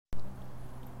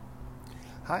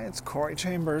Hi, it's Corey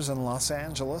Chambers in Los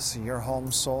Angeles. Your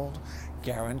home sold,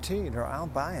 guaranteed, or I'll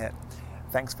buy it.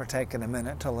 Thanks for taking a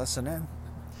minute to listen in.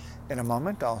 In a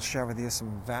moment, I'll share with you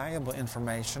some valuable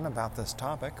information about this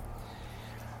topic.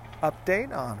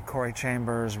 Update on Corey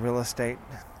Chambers' real estate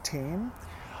team.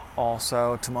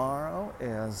 Also, tomorrow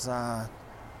is a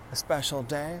special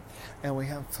day, and we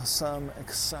have some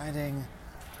exciting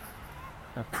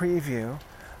preview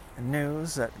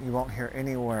news that you won't hear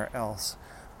anywhere else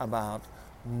about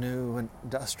new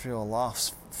industrial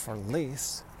lofts for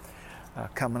lease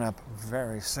coming up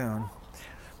very soon.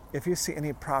 If you see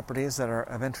any properties that are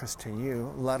of interest to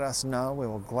you, let us know. We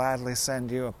will gladly send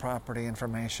you a property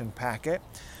information packet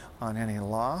on any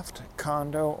loft,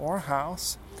 condo, or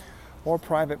house, or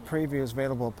private previews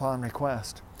available upon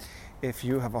request. If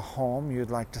you have a home you'd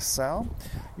like to sell,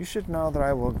 you should know that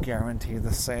I will guarantee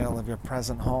the sale of your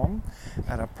present home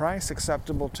at a price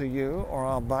acceptable to you, or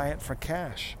I'll buy it for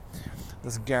cash.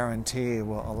 This guarantee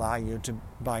will allow you to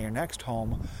buy your next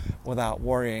home without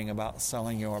worrying about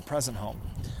selling your present home.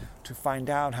 To find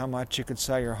out how much you could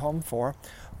sell your home for,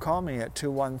 call me at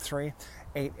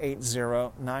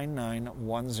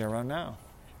 213-880-9910 now.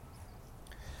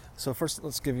 So first,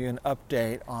 let's give you an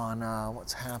update on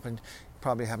what's happened. You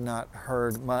probably have not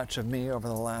heard much of me over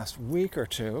the last week or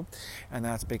two, and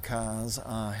that's because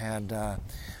I had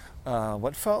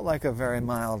what felt like a very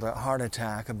mild heart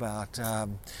attack about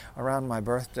around my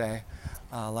birthday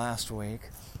last week,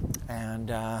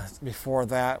 and before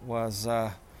that was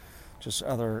just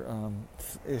other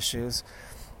issues.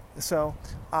 So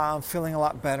I'm feeling a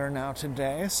lot better now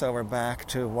today, so we're back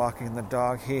to walking the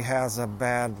dog. He has a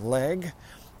bad leg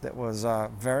that was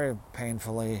very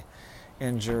painfully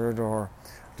injured or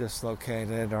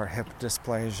dislocated, or hip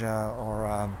dysplasia,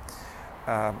 or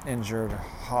injured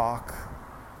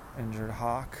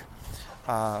hock,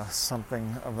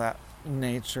 something of that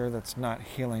nature that's not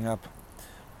healing up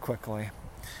quickly.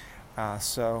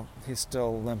 So he's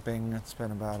still limping. It's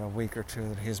been about a week or two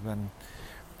that he's been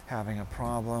having a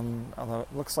problem, although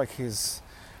it looks like if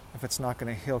it's not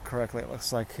going to heal correctly, it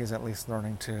looks like he's at least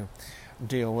learning to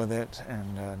deal with it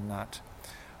and not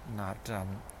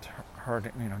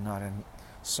hurt, not in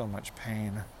so much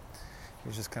pain.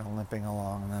 He's just kind of limping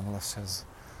along and then lifts his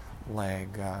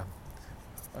leg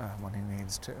when he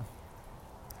needs to.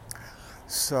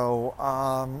 So,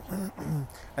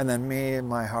 and then me and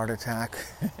my heart attack,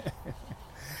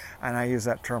 and I use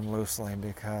that term loosely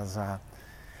because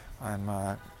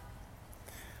I'm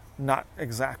not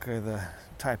exactly the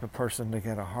type of person to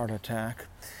get a heart attack,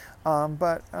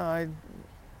 but I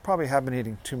probably have been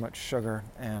eating too much sugar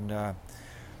and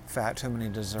too many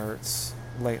desserts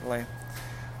lately.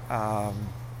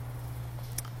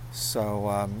 So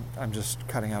I'm just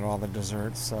cutting out all the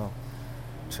desserts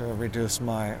to reduce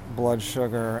my blood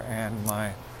sugar and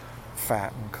my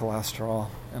fat and cholesterol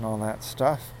and all that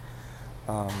stuff.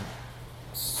 I'm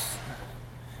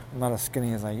not as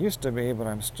skinny as I used to be, but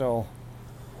I'm still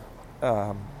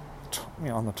on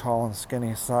the tall and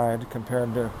skinny side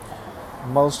compared to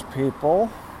most people.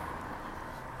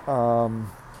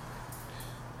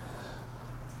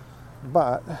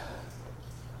 But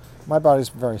my body's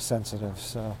very sensitive,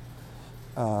 so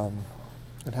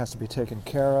it has to be taken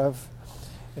care of.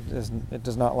 It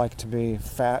does not like to be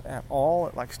fat at all.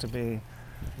 It likes to be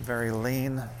very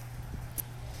lean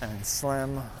and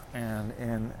slim and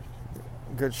in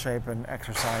good shape and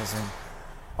exercising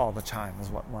all the time is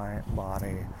what my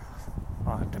body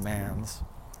demands.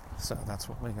 So that's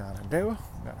what we gotta do.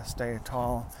 Gotta stay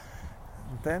tall,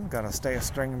 then gotta stay a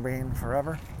string bean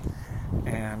forever,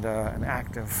 and an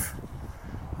active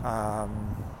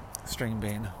string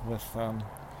bean with a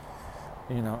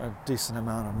decent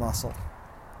amount of muscle,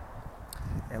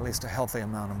 at least a healthy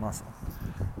amount of muscle.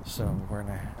 So we're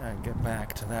gonna get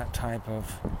back to that type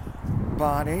of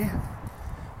body.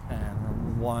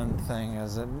 And one thing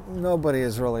is that nobody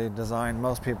is really designed,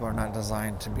 most people are not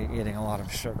designed to be eating a lot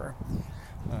of sugar,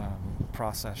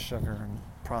 processed sugar and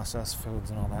processed foods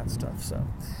and all that stuff. So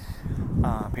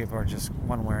people are just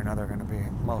one way or another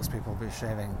most people will be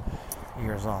shaving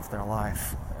years off their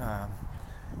life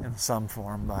in some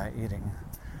form by eating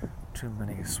too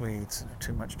many sweets,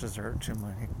 too much dessert, too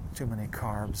many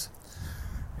carbs,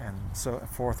 and so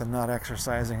forth, and not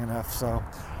exercising enough. So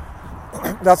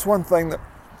that's one thing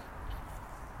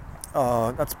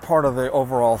that's part of the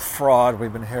overall fraud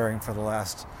we've been hearing for the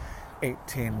last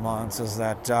 18 months is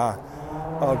that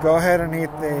go ahead and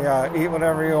eat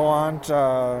whatever you want,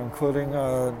 including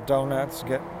donuts.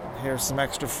 Here's some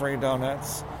extra free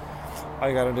donuts. All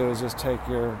you got to do is just take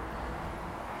your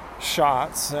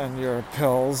shots and your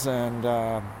pills, and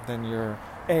then you're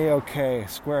A-OK,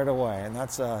 squared away, and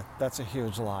that's a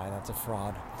huge lie. That's a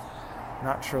fraud.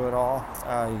 Not true at all.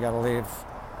 You got to leave.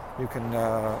 You can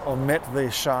omit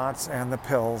the shots and the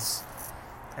pills,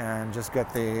 and just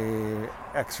get the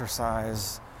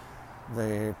exercise,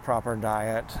 the proper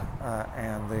diet,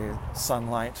 and the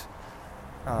sunlight,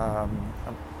 a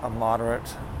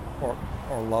moderate or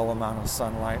low amount of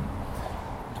sunlight,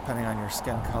 depending on your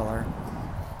skin color,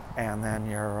 and then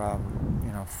your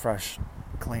fresh,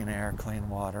 clean air, clean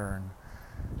water, and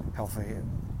healthy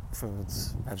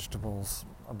foods, vegetables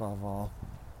above all.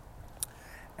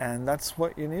 And that's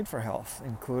what you need for health,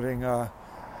 including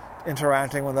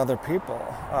interacting with other people.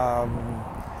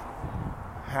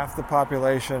 Half the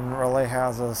population really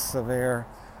has a severe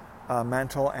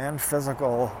mental and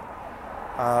physical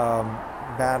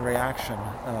bad reaction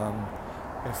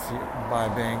by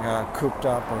being cooped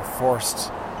up or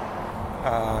forced,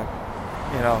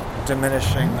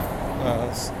 diminishing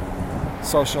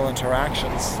social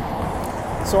interactions.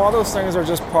 So all those things are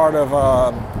just part of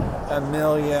a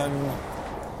million,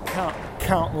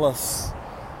 countless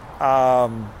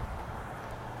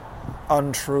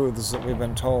untruths that we've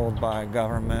been told by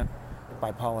government,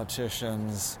 by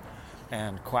politicians,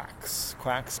 and quacks,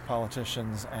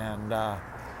 politicians, and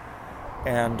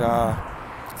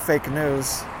fake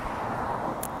news,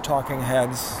 talking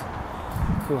heads,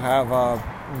 who have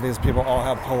these people all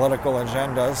have political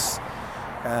agendas.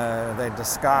 They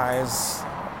disguise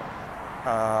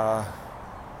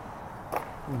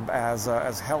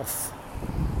as health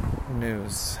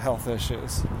news, health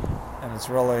issues, and it's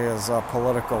really as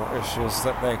political issues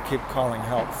that they keep calling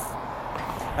health.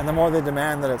 And the more they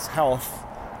demand that it's health,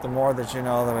 the more that you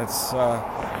know that it's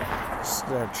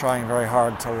they're trying very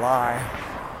hard to lie.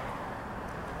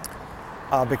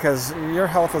 Because your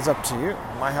health is up to you.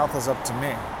 My health is up to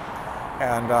me,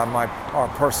 and our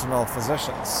personal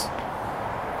physicians.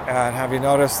 And have you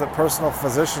noticed that personal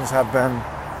physicians have been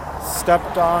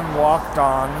stepped on, walked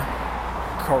on,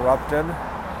 corrupted,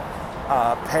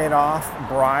 paid off,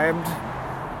 bribed,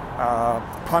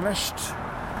 punished,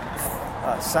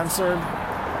 censored,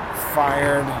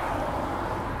 fired,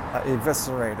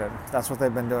 eviscerated. That's what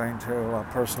they've been doing to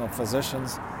personal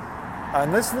physicians.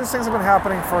 And these things have been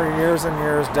happening for years and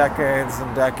years, decades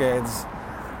and decades.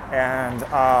 And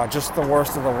just the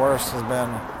worst of the worst has been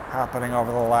happening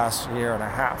over the last year and a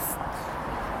half.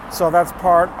 So that's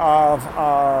part of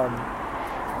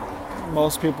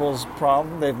most people's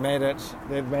problem. They've made it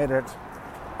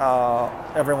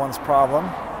everyone's problem.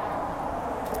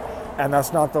 And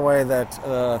that's not the way that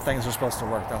things are supposed to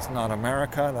work. That's not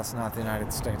America. That's not the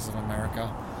United States of America.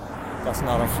 That's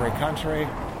not a free country.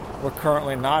 We're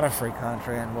currently not a free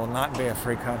country and will not be a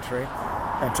free country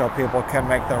until people can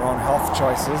make their own health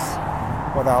choices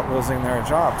without losing their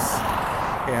jobs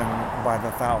by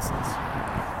the thousands.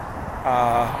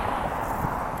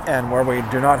 And where we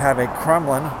do not have a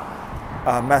Kremlin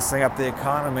messing up the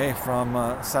economy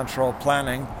from central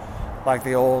planning like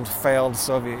the old failed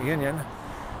Soviet Union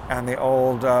and the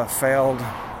old failed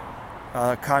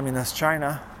communist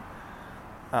China,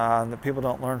 that people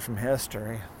don't learn from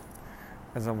history.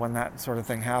 Because when that sort of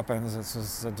thing happens, it's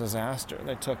just a disaster.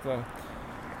 They took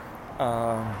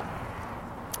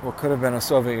what could have been a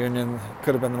Soviet Union,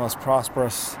 could have been the most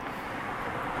prosperous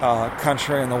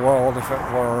country in the world if it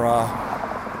were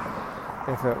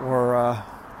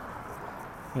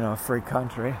a free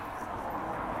country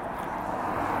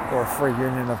or a free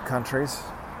union of countries.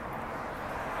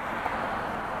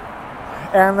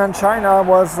 And then China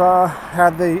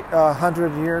had the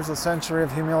 100 years, a century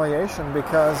of humiliation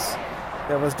because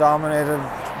it was dominated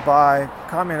by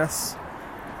communists.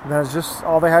 And it's just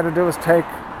all they had to do was take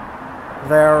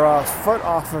their foot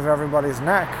off of everybody's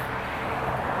neck,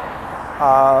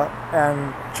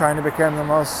 and China became the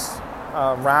most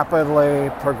rapidly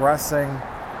progressing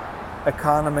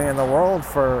economy in the world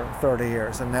for 30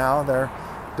 years. And now they're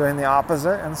doing the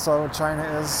opposite, and so China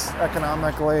is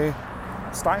economically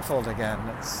stifled again.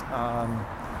 It's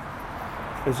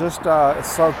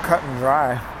so cut and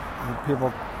dry.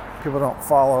 People don't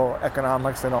follow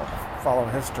economics. They don't follow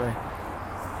history.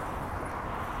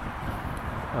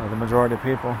 The majority of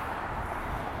people,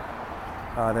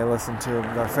 they listen to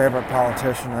their favorite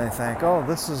politician and they think, "Oh,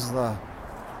 this is the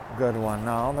good one."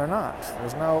 No, they're not.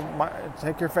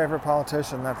 Take your favorite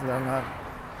politician. They're not.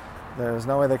 There's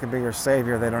no way they can be your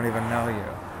savior. They don't even know you.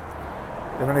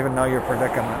 They don't even know your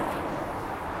predicament.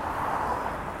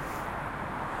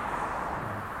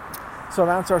 So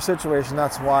that's our situation.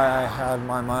 That's why I had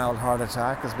my mild heart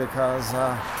attack, is because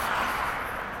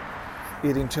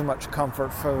eating too much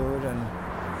comfort food and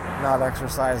not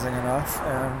exercising enough.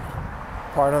 And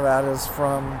part of that is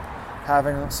from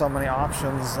having so many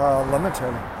options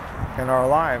limited in our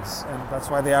lives. And that's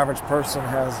why the average person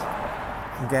has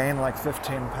gained like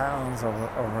 15 pounds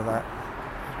over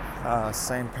that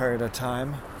same period of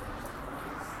time.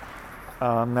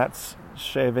 That's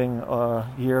shaving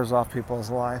years off people's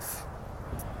life.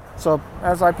 So,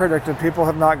 as I predicted, people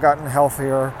have not gotten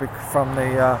healthier from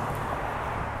the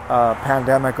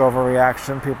pandemic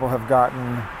overreaction. People have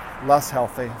gotten less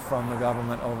healthy from the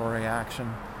government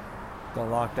overreaction, the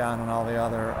lockdown and all the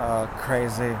other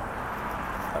crazy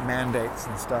mandates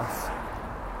and stuff.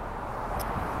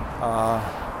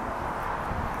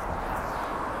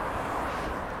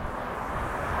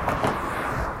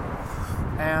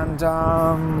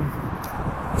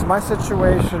 So my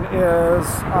situation is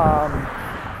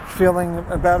feeling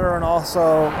better and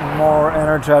also more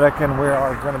energetic, and we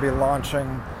are going to be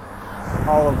launching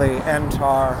all of the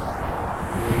NTAR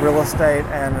real estate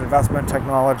and investment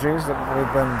technologies that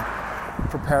we've been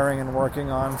preparing and working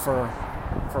on for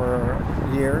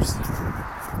years.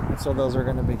 And so those are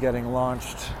going to be getting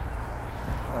launched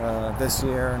this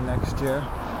year and next year,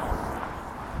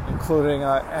 including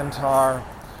NTAR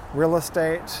real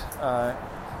estate,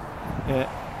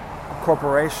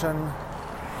 corporation,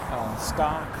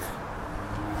 stock,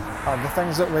 the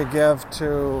things that we give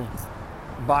to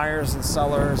buyers and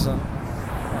sellers and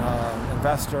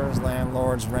investors,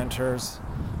 landlords, renters,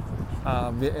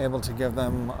 be able to give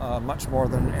them much more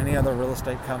than any other real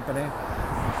estate company.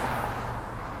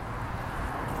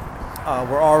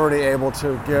 We're already able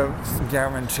to give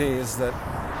guarantees that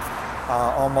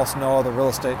almost no other real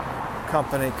estate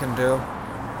company can do,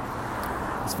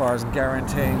 as far as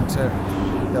guaranteeing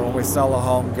that when we sell a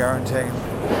home, guaranteeing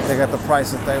they get the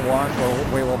price that they want,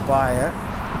 or we will buy it.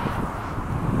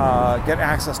 Get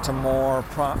access to more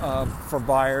for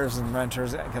buyers and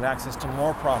renters, get access to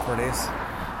more properties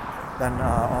than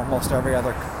almost every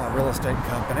other real estate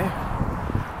company.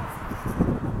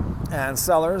 And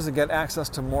sellers get access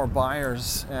to more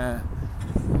buyers, and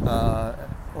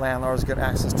landlords get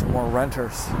access to more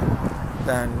renters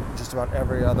than just about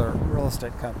every other real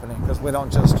estate company, because we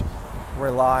don't just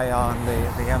rely on the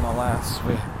MLS.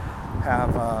 We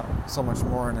have so much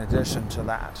more in addition to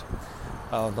that.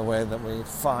 The way that we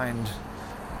find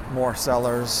more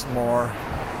sellers, more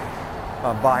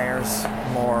buyers,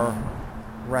 more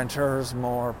renters,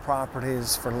 more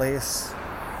properties for lease.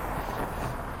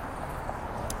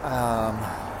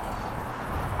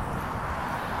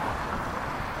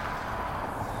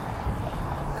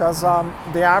 Because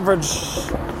the average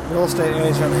real estate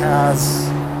agent has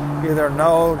either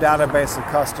no database of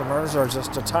customers or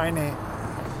just a tiny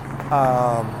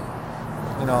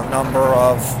number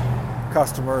of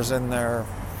customers in their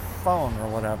phone or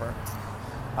whatever,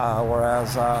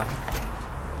 whereas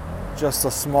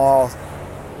just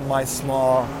my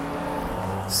small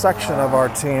section of our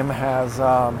team has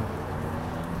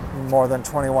more than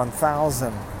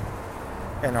 21,000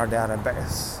 in our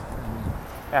database.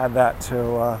 Add that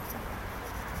to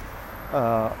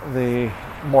the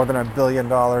more than $1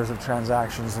 billion of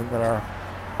transactions that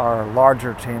our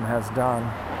larger team has done.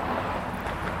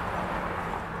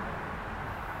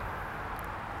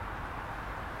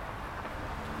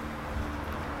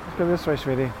 Let's go this way,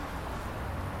 sweetie.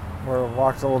 We're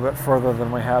walked a little bit further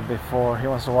than we have before. He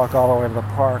wants to walk all the way to the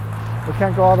park. We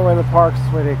can't go all the way to the park,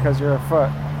 sweetie, because you're a foot.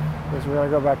 Because we're going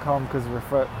to go back home because of your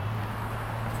foot.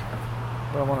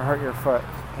 We don't want to hurt your foot.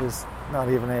 He's not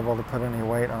even able to put any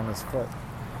weight on his foot.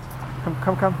 Come.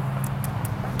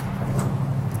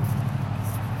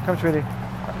 Come, sweetie. You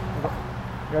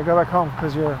gotta go back home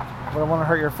because we don't want to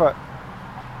hurt your foot.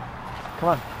 Come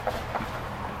on.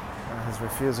 He's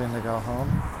refusing to go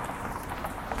home.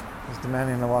 He's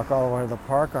demanding to walk all the way to the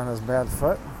park on his bad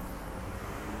foot.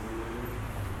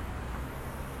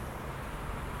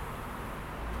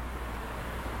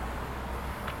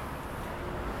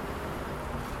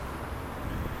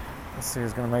 Let's see,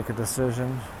 he's going to make a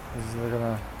decision. He's either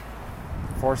going to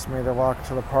force me to walk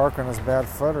to the park on his bad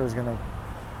foot, or he's going to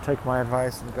take my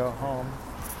advice and go home.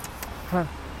 Come on.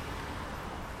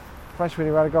 Come on, sweetie,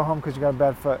 we got to go home because you got a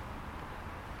bad foot.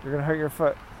 You're going to hurt your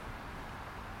foot.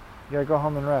 You got to go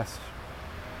home and rest.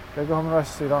 You got to go home and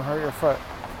rest so you don't hurt your foot.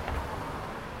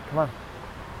 Come on.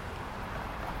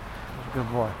 He's a good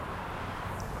boy.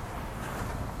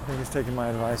 I think he's taking my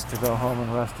advice to go home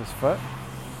and rest his foot.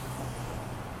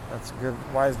 That's a good,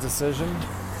 wise decision.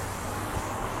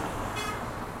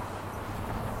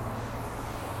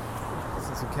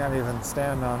 Since he can't even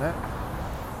stand on it,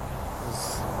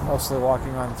 he's mostly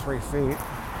walking on 3 feet.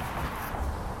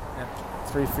 And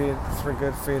 3 feet, 3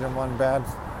 good feet and 1 bad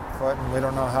foot, and we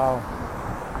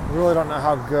really don't know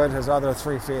how good his other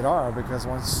 3 feet are, because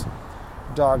once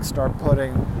dogs start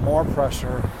putting more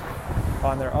pressure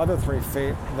on their other 3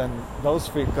 feet, then those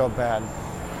feet go bad.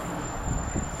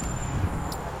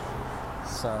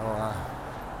 So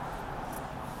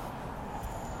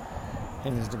he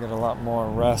needs to get a lot more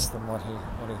rest than what he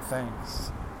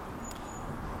thinks.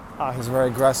 He's a very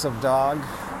aggressive dog,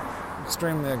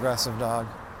 extremely aggressive dog.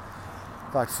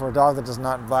 In fact, for a dog that does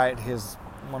not bite, he's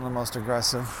one of the most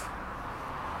aggressive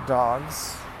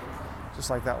dogs. Just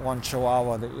like that one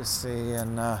Chihuahua that you see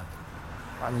on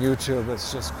YouTube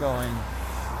that's just going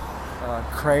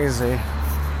crazy,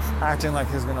 acting like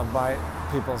he's going to bite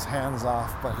people's hands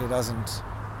off, but he doesn't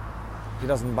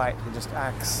bite. He just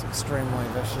acts extremely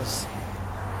vicious,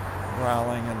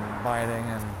 growling and biting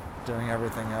and doing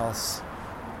everything else.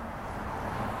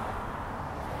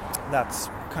 That's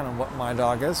kind of what my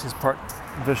dog is. He's part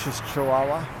vicious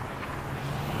Chihuahua,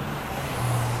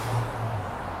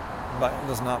 but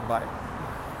does not bite.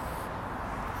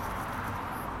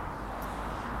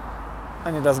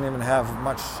 And he doesn't even have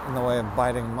much in the way of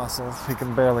biting muscles. He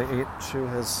can barely chew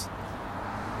his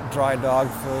dry dog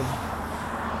food.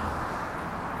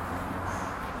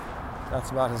 That's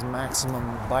about his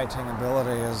maximum biting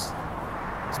ability, is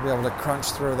to be able to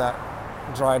crunch through that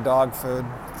dry dog food.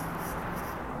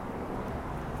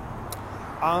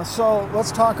 So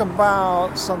let's talk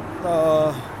about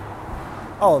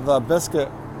the Biscuit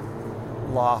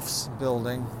Lofts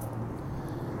building.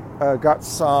 Got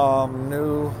some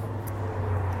new,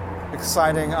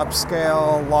 exciting,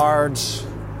 upscale, large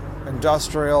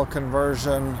industrial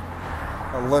conversion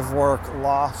live-work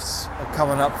lofts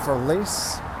coming up for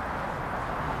lease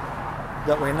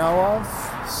that we know of.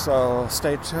 So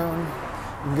stay tuned.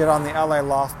 You can get on the LA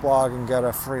Loft blog and get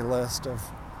a free list of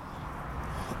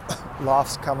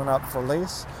lofts coming up for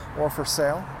lease or for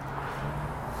sale.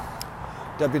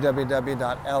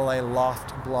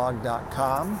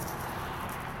 www.laloftblog.com.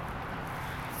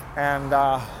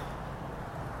 And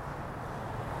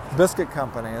Biscuit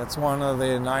Company, it's one of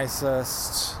the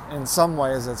nicest, in some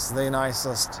ways it's the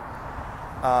nicest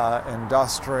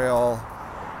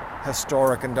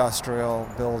historic industrial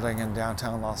building in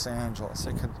downtown Los Angeles.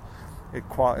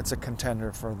 It's a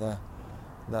contender for the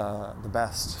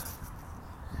best.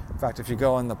 In fact, if you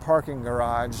go in the parking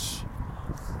garage,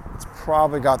 it's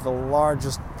probably got the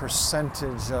largest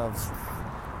percentage of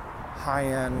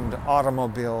high-end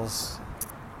automobiles,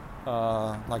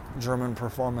 like German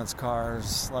performance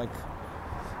cars, like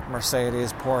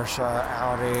Mercedes, Porsche,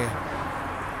 Audi,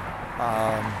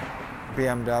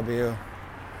 BMW,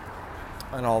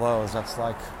 and all those. That's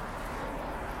like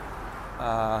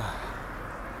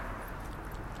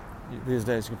these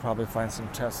days you could probably find some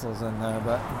Teslas in there,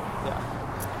 but yeah.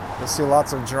 You'll see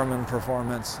lots of German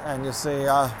performance, and you'll see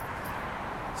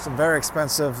some very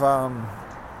expensive,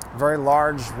 very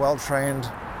large, well-trained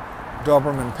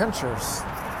Doberman pinschers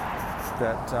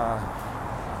that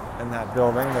in that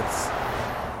building that's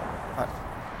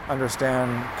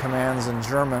understand commands in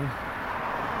German.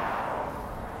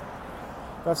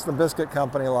 That's the Biscuit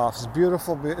Company Lofts. It's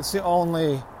beautiful. It's the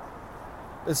only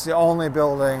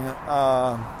building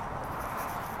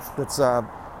that's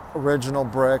original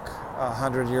brick,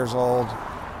 100 years old,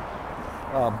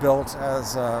 built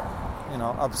as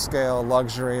upscale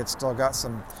luxury. It's still got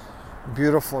some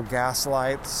beautiful gas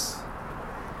lights,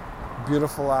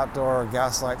 beautiful outdoor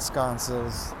gaslight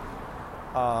sconces,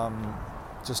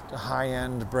 just a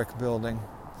high-end brick building,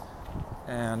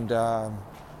 and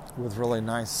with really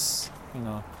nice,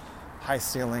 high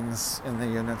ceilings in the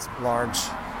units, large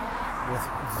with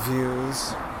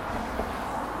views,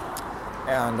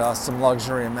 and some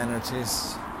luxury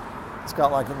amenities. It's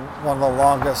got like one of the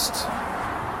longest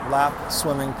lap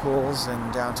swimming pools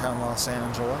in downtown Los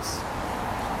Angeles.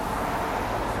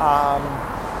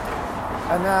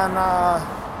 And then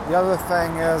the other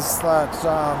thing is that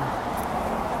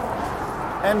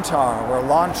NTAR, we're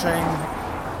launching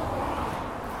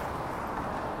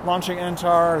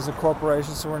NTAR as a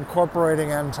corporation, so we're incorporating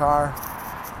NTAR,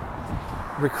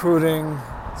 recruiting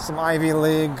some Ivy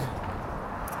League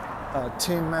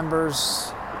team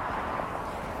members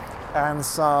and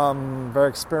some very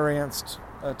experienced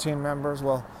team members.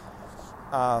 Well,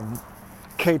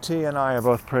 KT and I are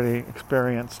both pretty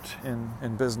experienced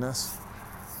in business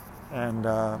and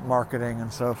marketing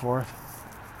and so forth.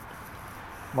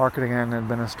 Marketing and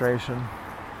administration.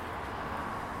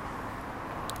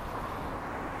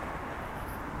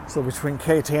 So between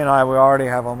KT and I, we already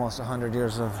have almost 100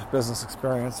 years of business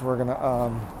experience. We're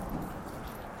gonna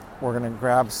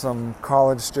grab some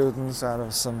college students out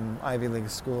of some Ivy League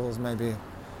schools, maybe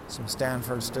some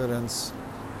Stanford students,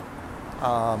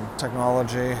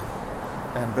 technology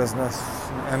and business,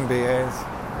 MBAs,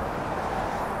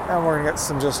 and we're gonna get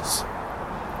some just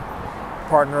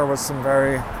partner with some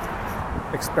very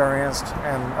experienced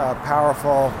and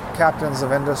powerful captains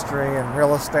of industry in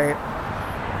real estate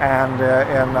and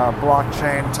in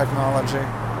blockchain technology.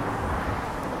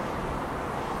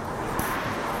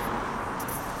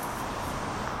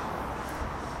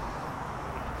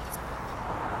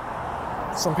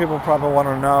 Some people probably want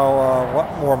to know what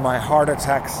were my heart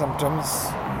attack symptoms.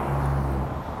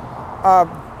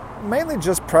 Mainly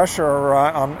just pressure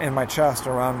in my chest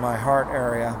around my heart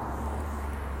area.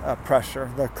 Pressure,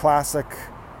 the classic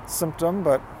symptom,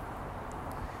 but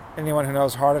anyone who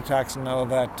knows heart attacks know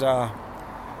that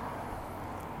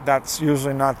that's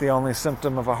usually not the only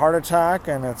symptom of a heart attack,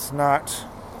 and it's not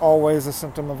always a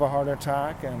symptom of a heart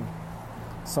attack, and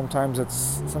sometimes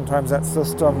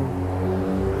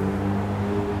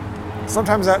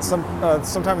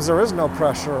there is no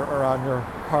pressure around your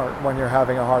heart when you're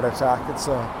having a heart attack.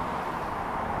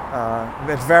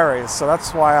 It varies, so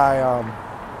that's why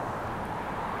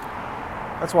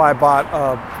I bought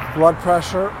blood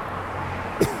pressure.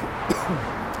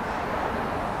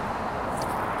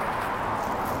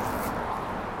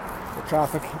 The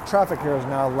traffic here is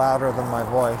now louder than my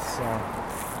voice, so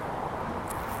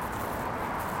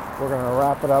we're going to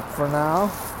wrap it up for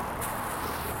now.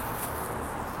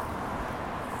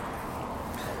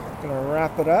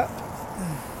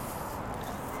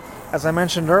 As I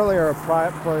mentioned earlier,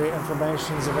 private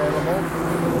information is available.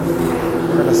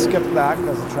 We're going to skip that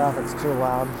because the traffic's too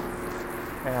loud,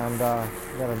 and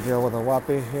we've got to deal with a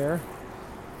whoppy here.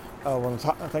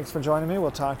 Thanks for joining me.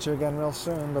 We'll talk to you again real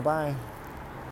soon. Bye-bye.